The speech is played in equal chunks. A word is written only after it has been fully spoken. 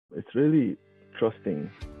It's really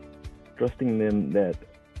trusting them that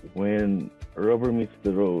when rubber meets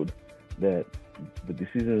the road, that the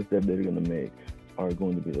decisions that they're going to make are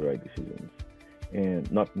going to be the right decisions,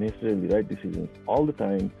 and not necessarily right decisions all the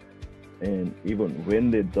time. And even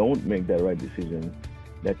when they don't make that right decision,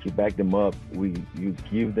 that you back them up. You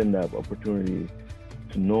give them that opportunity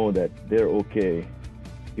to know that they're okay,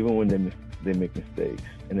 even when they make mistakes,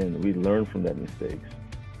 and then we learn from that mistakes,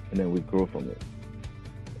 and then we grow from it.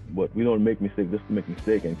 But we don't make mistakes just to make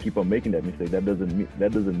mistake and keep on making that mistake. That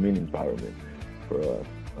doesn't mean empowerment for us.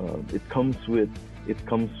 It comes with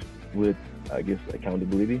I guess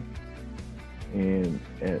accountability and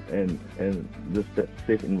just that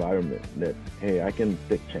safe environment that, hey, I can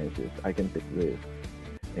take chances, I can take risks,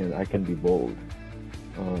 and I can be bold.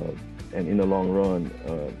 And in the long run,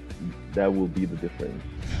 that will be the difference.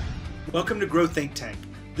 Welcome to Grow Think Tank.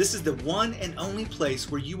 This is the one and only place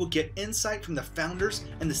where you will get insight from the founders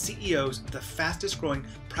and the CEOs of the fastest growing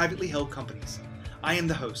privately held companies. I am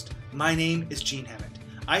the host. My name is Gene Hammett.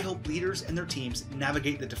 I help leaders and their teams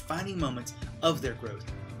navigate the defining moments of their growth.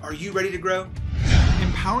 Are you ready to grow?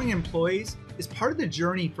 Empowering employees is part of the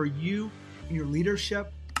journey for you and your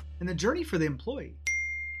leadership and the journey for the employee.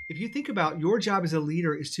 If you think about your job as a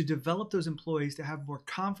leader is to develop those employees to have more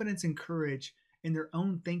confidence and courage in their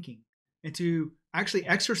own thinking and to actually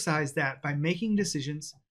exercise that by making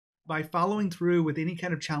decisions, by following through with any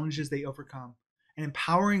kind of challenges they overcome, and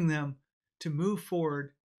empowering them to move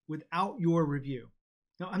forward without your review.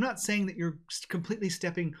 Now, I'm not saying that you're completely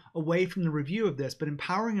stepping away from the review of this, but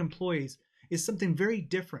empowering employees is something very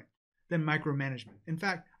different than micromanagement. In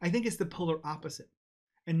fact, I think it's the polar opposite.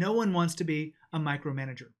 And no one wants to be a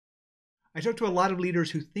micromanager. I talk to a lot of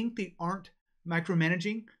leaders who think they aren't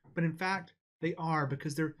micromanaging, but in fact, they are,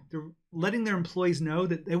 because they're letting their employees know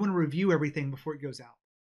that they want to review everything before it goes out.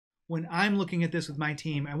 When I'm looking at this with my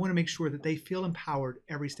team, I want to make sure that they feel empowered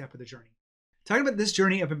every step of the journey. Talking about this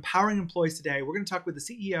journey of empowering employees today, we're going to talk with the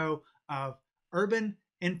CEO of Urban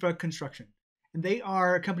Infraconstruction. And they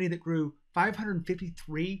are a company that grew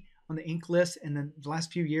 553 on the Inc. list in the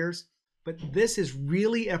last few years. But this is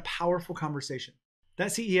really a powerful conversation. That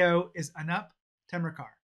CEO is Anup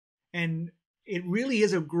Tamrakar. And it really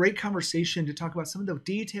is a great conversation to talk about some of the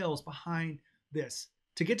details behind this.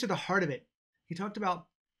 To get to the heart of it, he talked about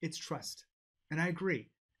its trust. And I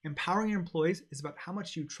agree. Empowering your employees is about how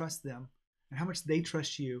much you trust them and how much they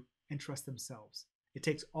trust you and trust themselves. It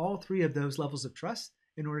takes all three of those levels of trust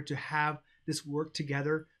in order to have this work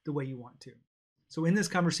together the way you want to. So in this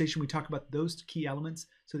conversation, we talk about those key elements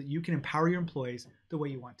so that you can empower your employees the way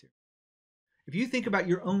you want to. If you think about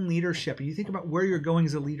your own leadership and you think about where you're going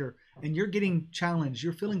as a leader and you're getting challenged,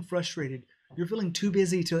 you're feeling frustrated, you're feeling too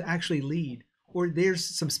busy to actually lead, or there's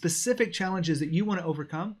some specific challenges that you want to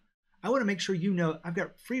overcome, I want to make sure you know I've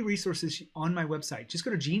got free resources on my website. Just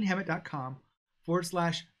go to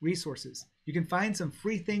genehammett.com/resources. You can find some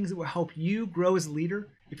free things that will help you grow as a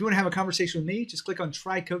leader. If you want to have a conversation with me, just click on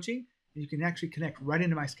Try Coaching and you can actually connect right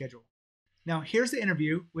into my schedule. Now, here's the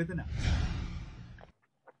interview with Anup.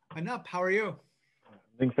 Anup, how are you?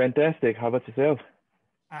 Doing fantastic. How about yourself?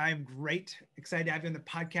 I'm great. Excited to have you on the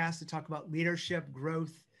podcast to talk about leadership,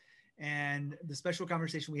 growth, and the special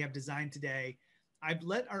conversation we have designed today. I've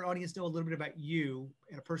let our audience know a little bit about you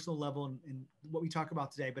at a personal level and what we talk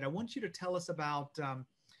about today, but I want you to tell us about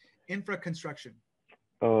Infraconstruction.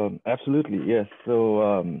 Absolutely, yes. So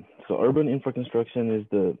Urban Infraconstruction is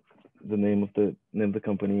the name of the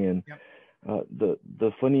company, and Yep.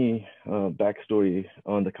 The funny backstory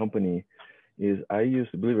on the company is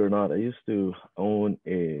believe it or not, I used to own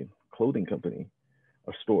a clothing company,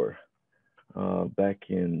 a store, back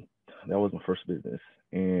in, that was my first business,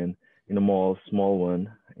 and in a mall, small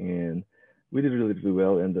one, and we did really, really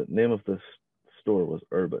well. And the name of the store was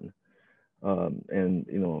Urban, and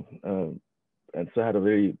and so I had a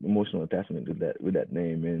very emotional attachment with that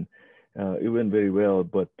name, and it went very well.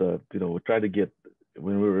 But we tried to get,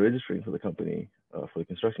 when we were registering for the company, for the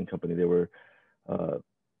construction company, they were,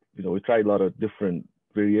 we tried a lot of different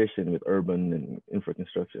variation with urban and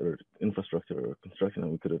infrastructure or construction,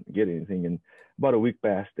 and we couldn't get anything. And about a week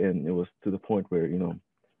passed, and it was to the point where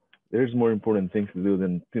there's more important things to do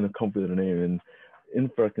than come up with a name. And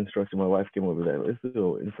Infraconstruction, my wife came up with that. Let's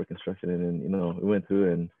do Infraconstruction, and then we went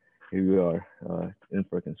through, and here we are,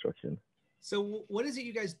 Infraconstruction. So what is it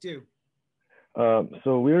you guys do?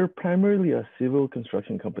 So we're primarily a civil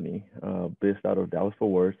construction company based out of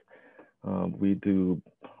Dallas-Fort Worth.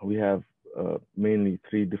 We have mainly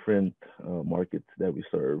three different markets that we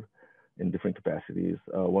serve in different capacities.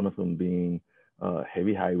 One of them being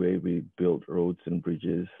heavy highway. We build roads and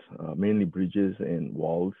bridges, mainly bridges and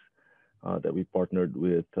walls. that we partnered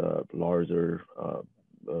with larger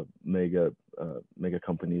mega mega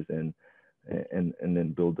companies and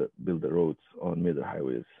then build the roads on major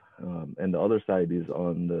highways. And the other side is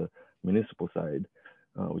on the municipal side,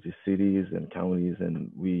 which is cities and counties,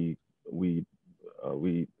 and we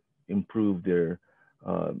improve their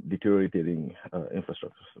deteriorating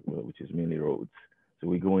infrastructure, which is mainly roads. So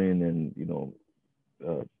we go in and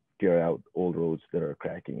tear out old roads that are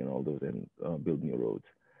cracking and all those, and build new roads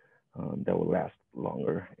that will last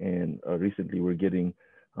longer. And recently, we're getting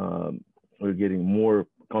more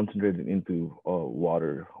concentrated into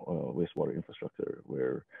wastewater infrastructure,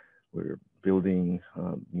 where we're building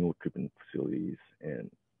new treatment facilities and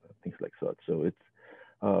things like such. So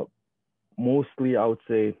it's mostly, I would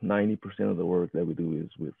say, 90% of the work that we do is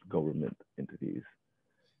with government entities.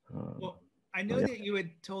 Well, I know that you had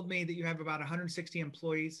told me that you have about 160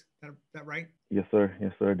 employees. That right? Yes, sir.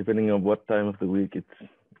 Yes, sir. Depending on what time of the week,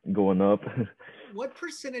 it's going up. What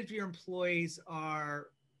percentage of your employees are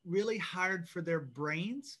really hired for their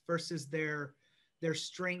brains versus their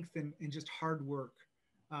strength and just hard work,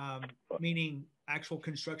 meaning actual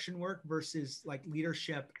construction work versus like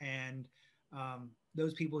leadership and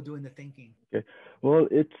those people doing the thinking? Okay. Well,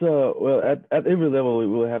 it's at every level we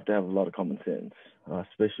will have to have a lot of common sense,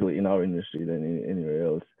 especially in our industry than anywhere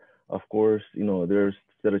else. Of course, there's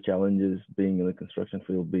a set of challenges being in the construction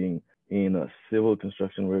field, being in a civil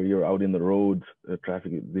construction where you're out in the roads,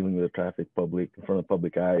 traffic, dealing with the traffic, public, in front of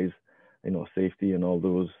public eyes, safety and all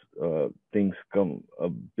those things come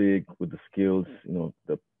big with the skills,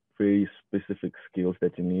 the very specific skills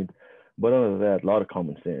that you need. But other than that, a lot of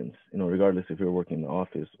common sense, regardless if you're working in the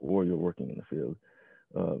office or you're working in the field.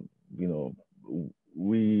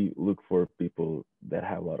 We look for people that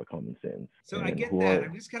have a lot of common sense. So I get that.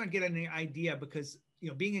 I'm just kind of getting an idea because,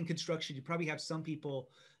 being in construction, you probably have some people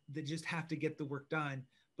that just have to get the work done,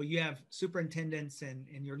 but you have superintendents and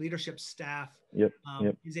your leadership staff. Yep.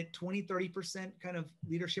 Is it 20, 30% kind of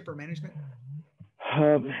leadership or management?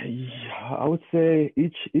 I would say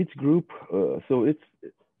each group, so it's,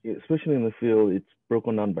 especially in the field, it's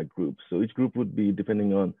broken down by groups. So each group would be,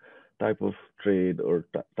 depending on type of trade or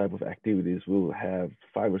type of activities, we'll have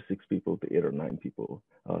 5 or 6 people to 8 or 9 people.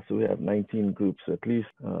 So we have 19 groups at least.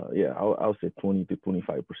 I'll say 20 to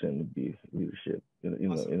 25% would be leadership,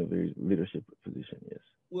 Awesome. in a very leadership position. Yes.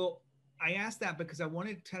 Well, I asked that because I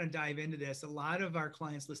wanted to kind of dive into this. A lot of our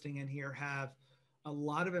clients listening in here have a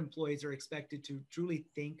lot of employees are expected to truly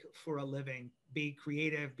think for a living, be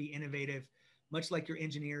creative, be innovative, much like your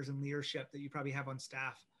engineers and leadership that you probably have on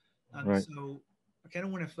staff. Right. So I kind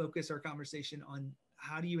of want to focus our conversation on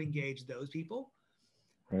how do you engage those people?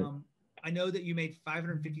 Right. I know that you made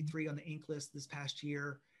 553 on the Inc. list this past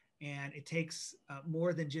year, and it takes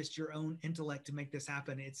more than just your own intellect to make this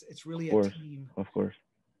happen. It's really a team. Of course.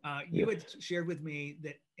 You had shared with me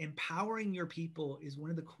that empowering your people is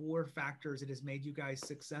one of the core factors that has made you guys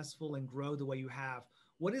successful and grow the way you have.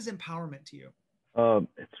 What is empowerment to you?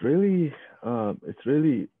 It's really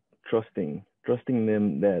trusting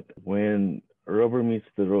them that when rubber meets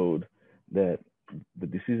the road, that the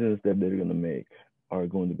decisions that they're going to make are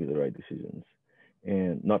going to be the right decisions,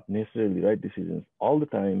 and not necessarily the right decisions all the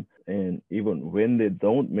time. And even when they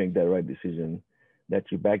don't make that right decision, that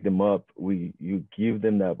you back them up. You give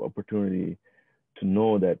them that opportunity to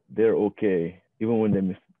know that they're okay, even when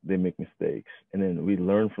they make mistakes, and then we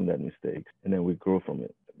learn from that mistake, and then we grow from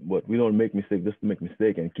it. But we don't make mistakes just to make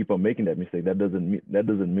mistake and keep on making that mistake. That doesn't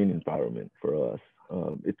mean empowerment for us.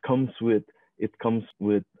 It comes with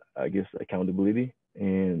I guess accountability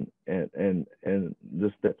and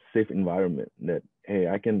just that safe environment that, hey,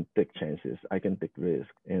 I can take chances, I can take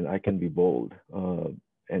risks, and I can be bold.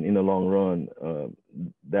 And in the long run,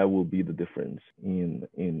 that will be the difference in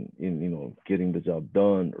getting the job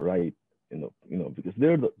done right. Because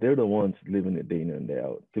they're the ones living it day in and day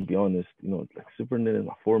out. To be honest, like superintendent,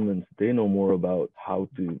 foremen, they know more about how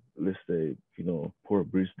to, let's say, pour a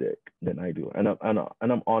bridge deck than I do, and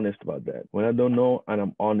I'm honest about that. When I don't know, and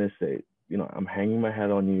I'm honest, say, I'm hanging my hat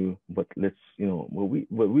on you, but let's,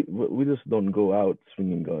 we just don't go out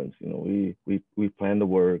swinging guns. We plan the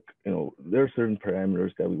work. There are certain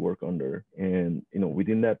parameters that we work under, and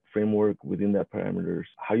within that framework, within that parameters,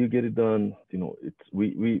 how you get it done, it's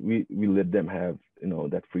we let them have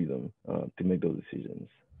that freedom to make those decisions.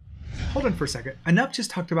 Hold on for a second. Anup just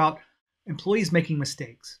talked about employees making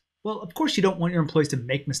mistakes. Well, of course, you don't want your employees to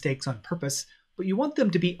make mistakes on purpose, but you want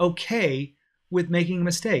them to be okay with making a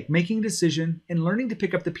mistake, making a decision, and learning to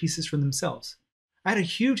pick up the pieces for themselves. I had a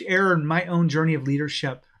huge error in my own journey of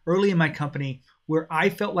leadership early in my company where I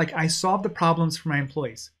felt like I solved the problems for my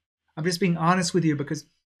employees. I'm just being honest with you because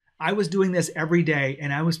I was doing this every day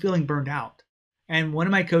and I was feeling burned out. And one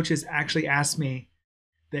of my coaches actually asked me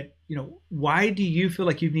that, why do you feel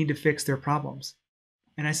like you need to fix their problems?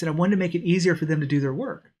 And I said, I wanted to make it easier for them to do their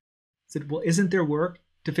work. I said, well, isn't their work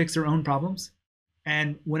to fix their own problems?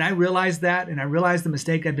 And when I realized that, and I realized the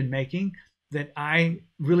mistake I'd been making, that I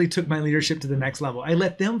really took my leadership to the next level. I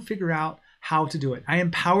let them figure out how to do it. I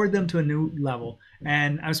empowered them to a new level.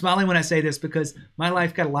 And I'm smiling when I say this because my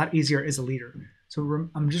life got a lot easier as a leader. So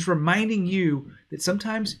I'm just reminding you that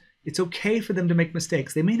sometimes it's okay for them to make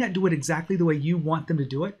mistakes. They may not do it exactly the way you want them to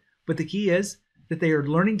do it, but the key is that they are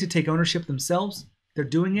learning to take ownership themselves. They're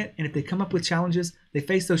doing it. And if they come up with challenges, they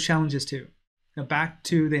face those challenges too. Now back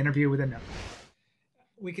to the interview with Anup.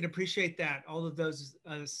 We can appreciate that. All of those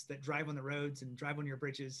us that drive on the roads and drive on your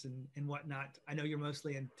bridges and whatnot. I know you're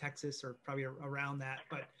mostly in Texas or probably around that,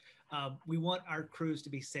 but we want our crews to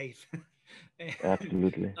be safe.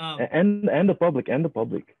 Absolutely. And the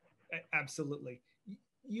public. Absolutely.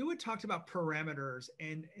 You had talked about parameters,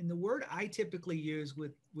 and the word I typically use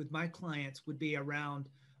with my clients would be around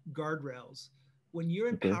guardrails. When you're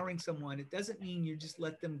empowering someone, it doesn't mean you just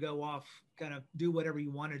let them go off, kind of do whatever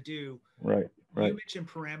you want to do. Right. You mentioned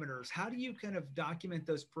parameters. How do you kind of document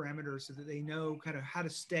those parameters so that they know kind of how to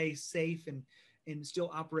stay safe and still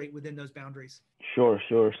operate within those boundaries? Sure.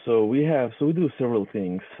 So we do several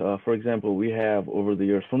things. For example, we have over the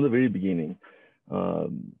years, from the very beginning,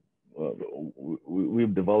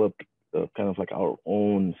 we've developed kind of like our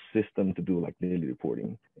own system to do like daily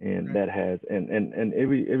reporting, and that has and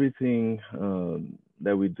everything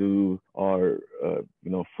that we do are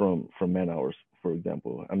from man hours. For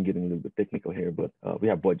example, I'm getting a little bit technical here, but we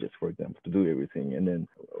have budgets, for example, to do everything, and then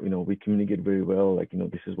we communicate very well. Like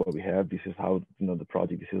this is what we have, this is how the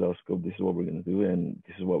project, this is our scope, this is what we're going to do, and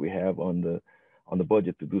this is what we have on the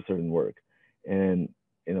budget to do certain work, and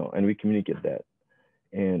and we communicate that,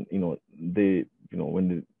 and they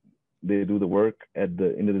when they do the work at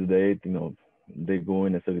the end of the day, they go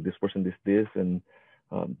in and say this person this and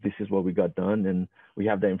this is what we got done, and we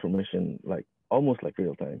have that information like almost like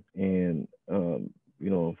real time, and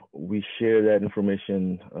we share that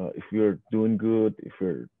information if we're doing good, if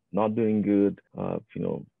we're not doing good.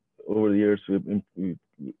 Over the years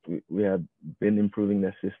we have been improving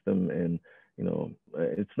that system, and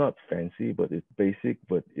it's not fancy, but it's basic,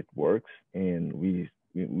 but it works, and we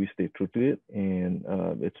stay true to it, and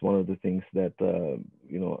it's one of the things that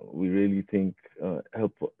we really think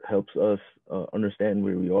helps us understand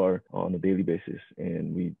where we are on a daily basis,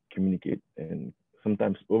 and we communicate and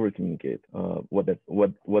sometimes over communicate what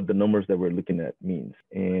the numbers that we're looking at means.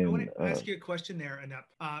 And I want to ask you a question there,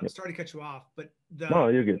 Anup. Sorry to cut you off, but no,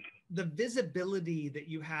 you're good. The visibility that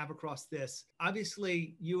you have across this,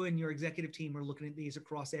 obviously you and your executive team are looking at these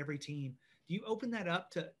across every team. Do you open that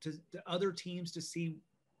up to other teams to see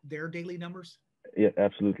their daily numbers? Yeah,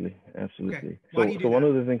 absolutely. Okay. Why do you do that? One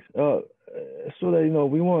of the things, so that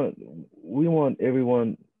we want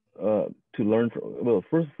everyone to learn from. Well,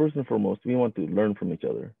 first and foremost, we want to learn from each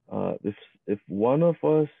other. If one of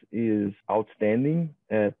us is outstanding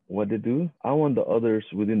at what they do, I want the others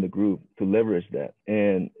within the group to leverage that.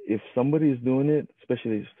 And if somebody is doing it,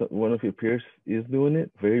 especially if one of your peers is doing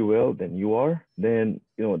it very well than you are, then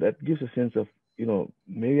that gives a sense of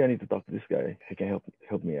maybe I need to talk to this guy. He can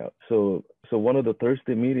help me out. So one of the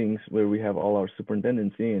Thursday meetings where we have all our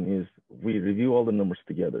superintendents in is we review all the numbers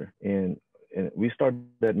together, and we start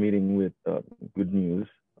that meeting with good news.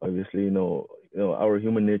 Obviously, our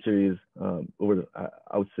human nature is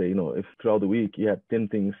I would say, if throughout the week you had 10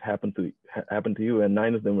 things happen to you and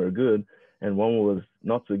 9 of them were good and one was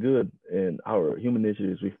not so good, and our human nature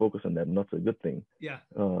is we focus on that not so good thing. Yeah.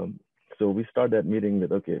 So we start that meeting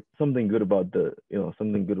with, okay, something good about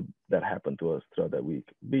something good that happened to us throughout that week,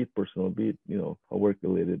 be it personal, be it, work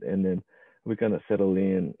related. And then we kind of settle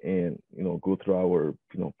in and, go through our,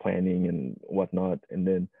 planning and whatnot. And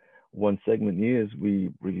then one segment is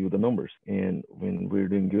we review the numbers. And when we're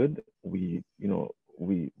doing good, we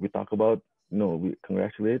talk about, we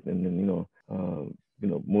congratulate and then,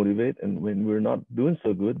 motivate. And when we're not doing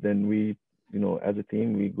so good, then we, as a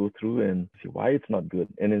team, we go through and see why it's not good,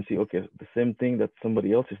 and then see, okay, the same thing that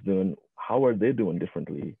somebody else is doing, how are they doing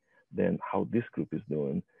differently than how this group is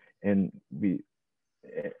doing? And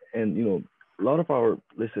a lot of our,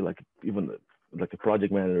 let's say, like even like the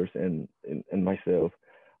project managers and myself,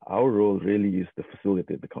 our role really is to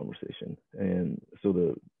facilitate the conversation. And so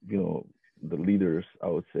the leaders, I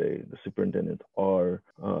would say, the superintendents are,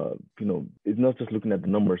 it's not just looking at the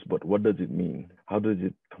numbers, but what does it mean? How does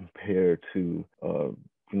it compare to,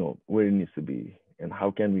 where it needs to be? And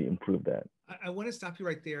how can we improve that? I want to stop you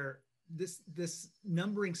right there. this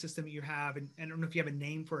numbering system that you have, and I don't know if you have a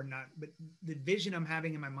name for it or not, but the vision I'm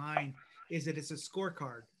having in my mind is that it's a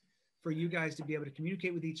scorecard for you guys to be able to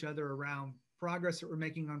communicate with each other around progress that we're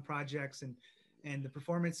making on projects and the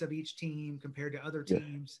performance of each team compared to other Yes.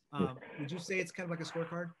 teams. Yes. Would you say it's kind of like a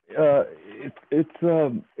scorecard?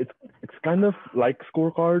 It's kind of like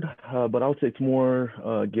scorecard, but I would say it's more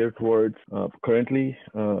geared towards currently,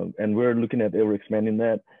 and we're looking at ever expanding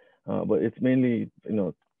that. But it's mainly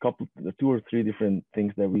couple the two or three different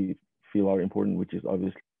things that we feel are important, which is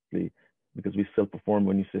obviously because we self-perform.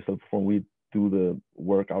 When you say self-perform, we do the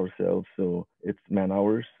work ourselves, so it's man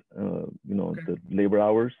hours, Okay. the labor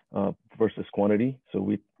hours versus quantity. So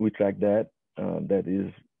we track that. That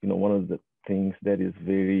is one of the things that is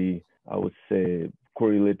very, I would say,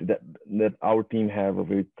 correlated, that our team have a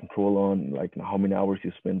very control on, like how many hours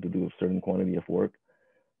you spend to do a certain quantity of work,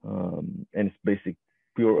 and it's basic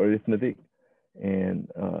pure arithmetic. And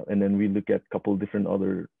then we look at a couple different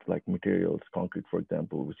other like materials, concrete for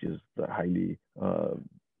example, which is the highly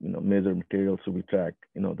measured material. So we track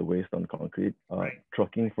the waste on concrete. Right.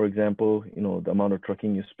 Trucking for example, the amount of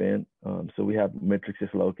trucking you spend. So we have metrics as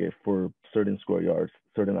well. Okay, for certain square yards,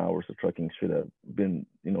 certain hours of trucking should have been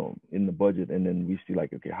in the budget, and then we see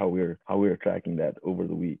like, okay, how we're tracking that over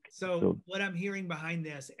the week. So what I'm hearing behind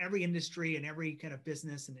this, every industry and every kind of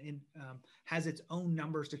business has its own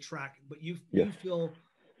numbers to track, but Yes, you feel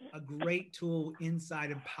a great tool inside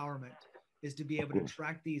empowerment is to be of able to course,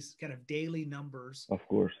 track these kind of daily numbers of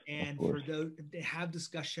course, of and course. for those to have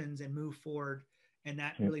discussions and move forward. And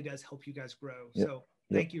that Yeah. really does help you guys grow. Yep, So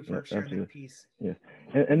yep, thank you yep, for sharing that absolutely. piece. Yeah,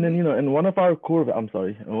 and When then we, and one of our core, I'm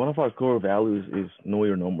sorry, and one of our core values is know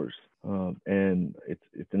your numbers. And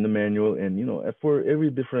it's in the manual, and for every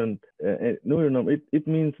different know your number. It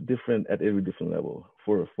means different at every different level.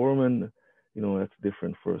 For a foreman, that's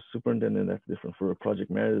different. For a superintendent, that's different. For a project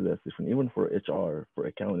manager, that's different. Even for HR, for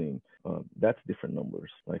accounting, that's different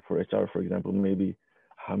numbers. Like for HR, for example, maybe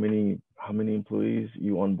how many employees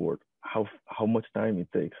you onboard, how much time it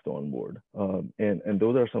takes to onboard, and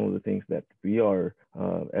those are some of the things that we are,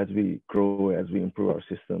 as we grow, as we improve our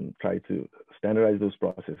system, try to standardize those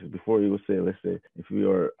processes. Before, you would say, let's say if we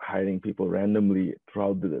are hiring people randomly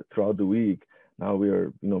throughout the week, now we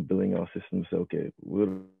are building our systems. Okay,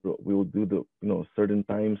 we'll do the certain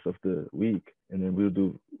times of the week, and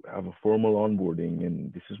then have a formal onboarding,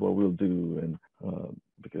 and this is what we'll do. And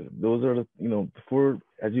because those are the before,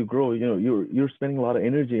 as you grow, you're spending a lot of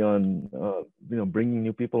energy on bringing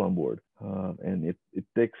new people on board, and it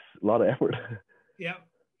takes a lot of effort. yeah.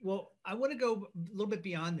 Well, I want to go a little bit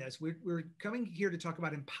beyond this. We're coming here to talk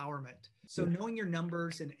about empowerment. So Yes. knowing your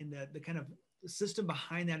numbers and the kind of system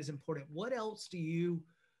behind that is important. What else do you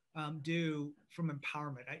do from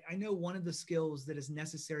empowerment? I know one of the skills that is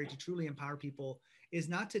necessary to truly empower people is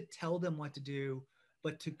not to tell them what to do,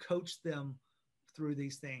 but to coach them through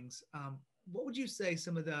these things. What would you say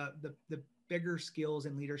some of the bigger skills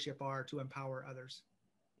in leadership are to empower others?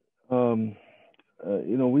 um,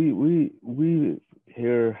 we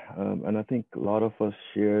here, and I think a lot of us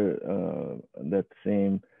share that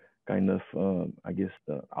same kind of, I guess,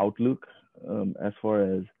 outlook, as far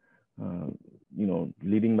as uh,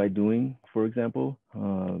 leading by doing. For example,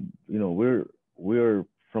 we're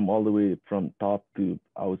from all the way from top to,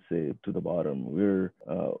 I would say, to the bottom. We're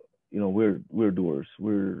doers.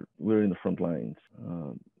 We're in the front lines.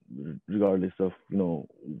 Regardless of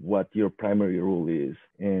what your primary role is,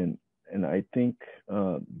 and I think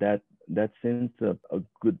that sends a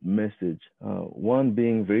good message. One,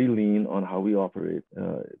 being very lean on how we operate.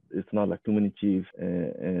 It's not like too many chiefs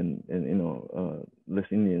and less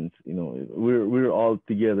Indians. We're all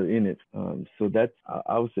together in it. So that's,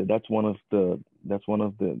 I would say, that's one of the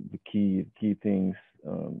key things,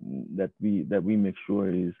 that we make sure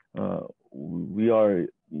is, we are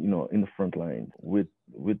in the front line with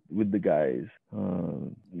the guys.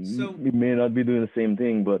 So We may not be doing the same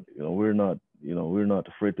thing, but we're not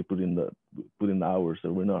afraid to put in the hours,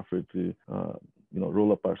 or we're not afraid to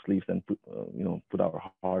roll up our sleeves and put our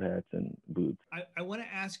hard hats and boots. I want to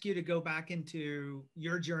ask you to go back into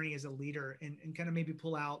your journey as a leader and kind of maybe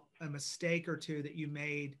pull out a mistake or two that you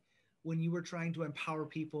made when you were trying to empower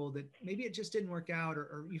people that maybe it just didn't work out,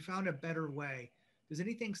 or you found a better way. Does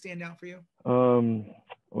anything stand out for you? Um,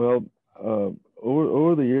 well,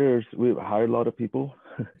 over the years, we've hired a lot of people,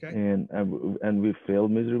 Okay. and we've failed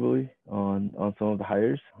miserably on some of the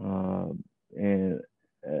hires. And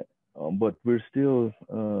but we're still,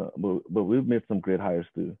 but we've made some great hires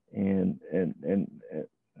too. And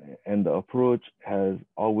the approach has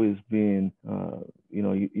always been,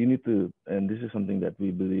 you need to, and this is something that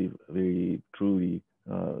we believe very truly,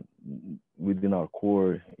 uh, within our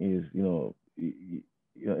core is,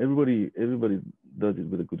 everybody does it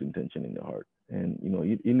with a good intention in their heart, and you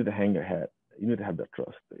need to hang your hat. You need to have that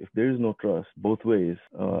trust. If there is no trust both ways,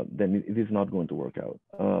 then it is not going to work out.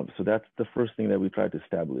 So that's the first thing that we try to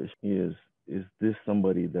establish is this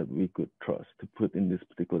somebody that we could trust to put in this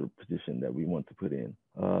particular position that we want to put in,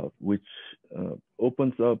 which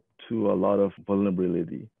opens up to a lot of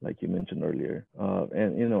vulnerability, like you mentioned earlier,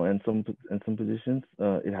 and some positions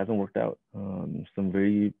it hasn't worked out. Some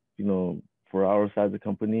very for our size of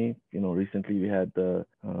company, recently we had the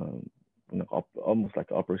almost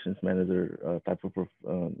like operations manager type of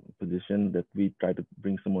position that we tried to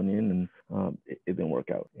bring someone in, and it didn't work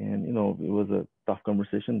out. And it was a tough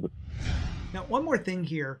conversation. But now, one more thing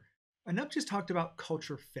here. Anup just talked about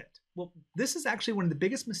culture fit. Well, this is actually one of the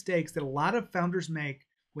biggest mistakes that a lot of founders make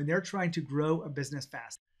when they're trying to grow a business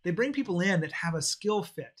fast. They bring people in that have a skill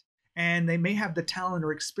fit, and they may have the talent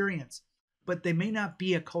or experience, but they may not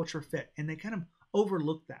be a culture fit, and they kind of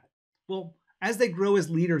overlook that. Well, as they grow as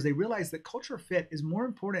leaders, they realize that culture fit is more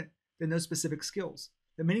important than those specific skills.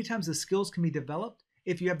 That many times the skills can be developed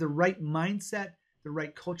if you have the right mindset, the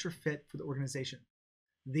right culture fit for the organization.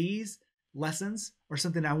 These lessons are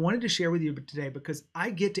something I wanted to share with you today because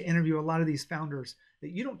I get to interview a lot of these founders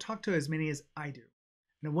that you don't talk to as many as I do.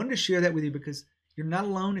 And I wanted to share that with you because you're not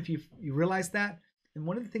alone if you realize that. And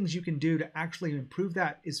one of the things you can do to actually improve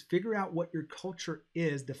that is figure out what your culture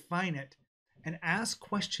is, define it, and ask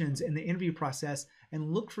questions in the interview process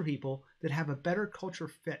and look for people that have a better culture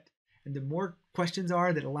fit. And the more questions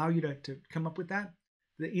are that allow you to come up with that,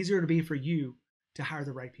 the easier it'll be for you to hire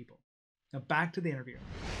the right people. Now back to the interview.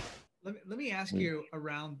 Let me ask you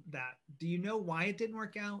around that. Do you know why it didn't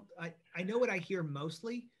work out? I know what I hear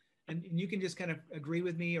mostly, and you can just kind of agree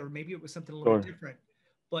with me, or maybe it was something a little bit different.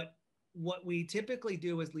 But what we typically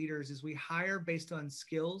do as leaders is we hire based on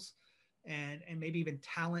skills and maybe even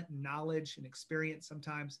talent, knowledge, and experience.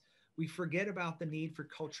 Sometimes we forget about the need for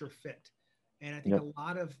culture fit. And I think a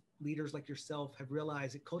lot of leaders like yourself have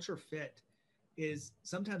realized that culture fit is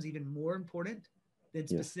sometimes even more important than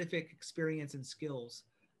specific experience and skills.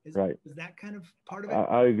 Is that kind of part of it?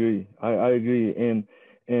 I agree. I agree.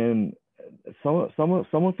 And some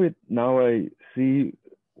of it now I see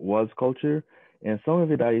was culture, and some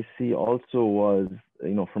of it I see also was,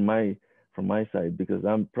 from my side, because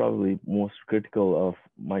I'm probably most critical of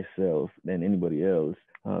myself than anybody else.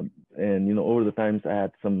 And over the times I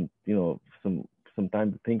had some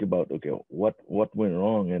time to think about, okay, what went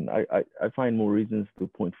wrong, and I find more reasons to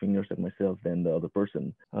point fingers at myself than the other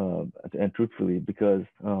person, and truthfully, because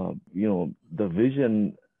the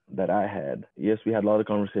vision that I had, yes, we had a lot of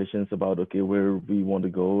conversations about, okay, where we want to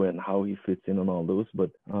go and how he fits in on all those,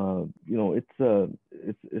 but it's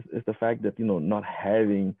the fact that not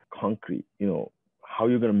having concrete, how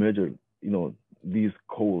you're going to measure these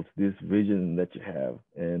goals, this vision that you have,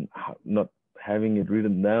 and not having it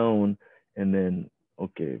written down, and then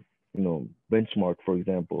benchmark, for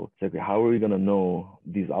example. It's like, how are we going to know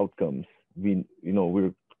these outcomes?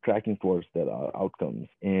 We're tracking towards that outcomes,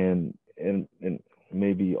 and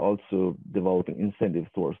maybe also developing incentives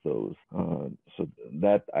towards those. So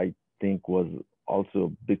that, I think, was also a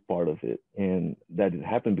big part of it, and that didn't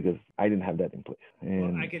happen because I didn't have that in place.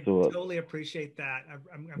 And I can totally appreciate that.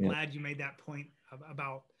 I'm glad you made that point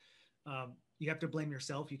about you have to blame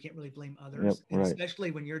yourself. You can't really blame others, and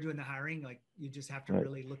especially when you're doing the hiring, like, you just have to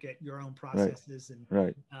really look at your own processes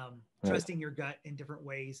and trusting your gut in different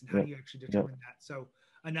ways, and how do you actually determine that. So,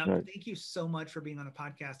 Anup, thank you so much for being on the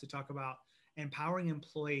podcast to talk about empowering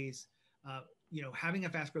employees. Having a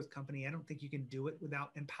fast growth company, I don't think you can do it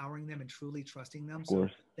without empowering them and truly trusting them. So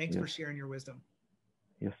thanks for sharing your wisdom.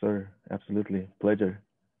 Yes, sir. Absolutely. Pleasure.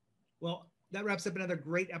 Well, that wraps up another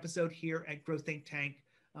great episode here at Growth Think Tank.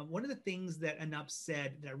 One of the things that Anup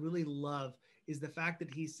said that I really love is the fact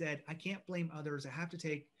that he said, I can't blame others. I have to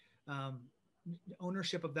take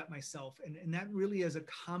ownership of that myself. And that really is a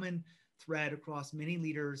common thread across many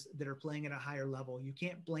leaders that are playing at a higher level. You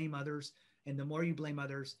can't blame others. And the more you blame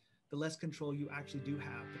others, the less control you actually do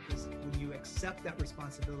have, because when you accept that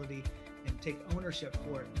responsibility and take ownership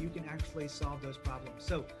for it, you can actually solve those problems.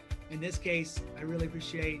 So in this case, I really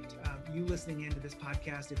appreciate you listening into this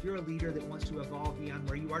podcast. If you're a leader that wants to evolve beyond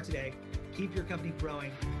where you are today, keep your company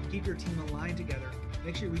growing, keep your team aligned together,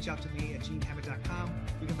 make sure you reach out to me at genehammett.com.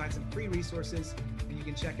 You can find some free resources, and you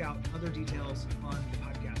can check out other details on the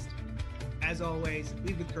podcast. As always,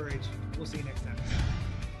 lead with courage. We'll see you next time.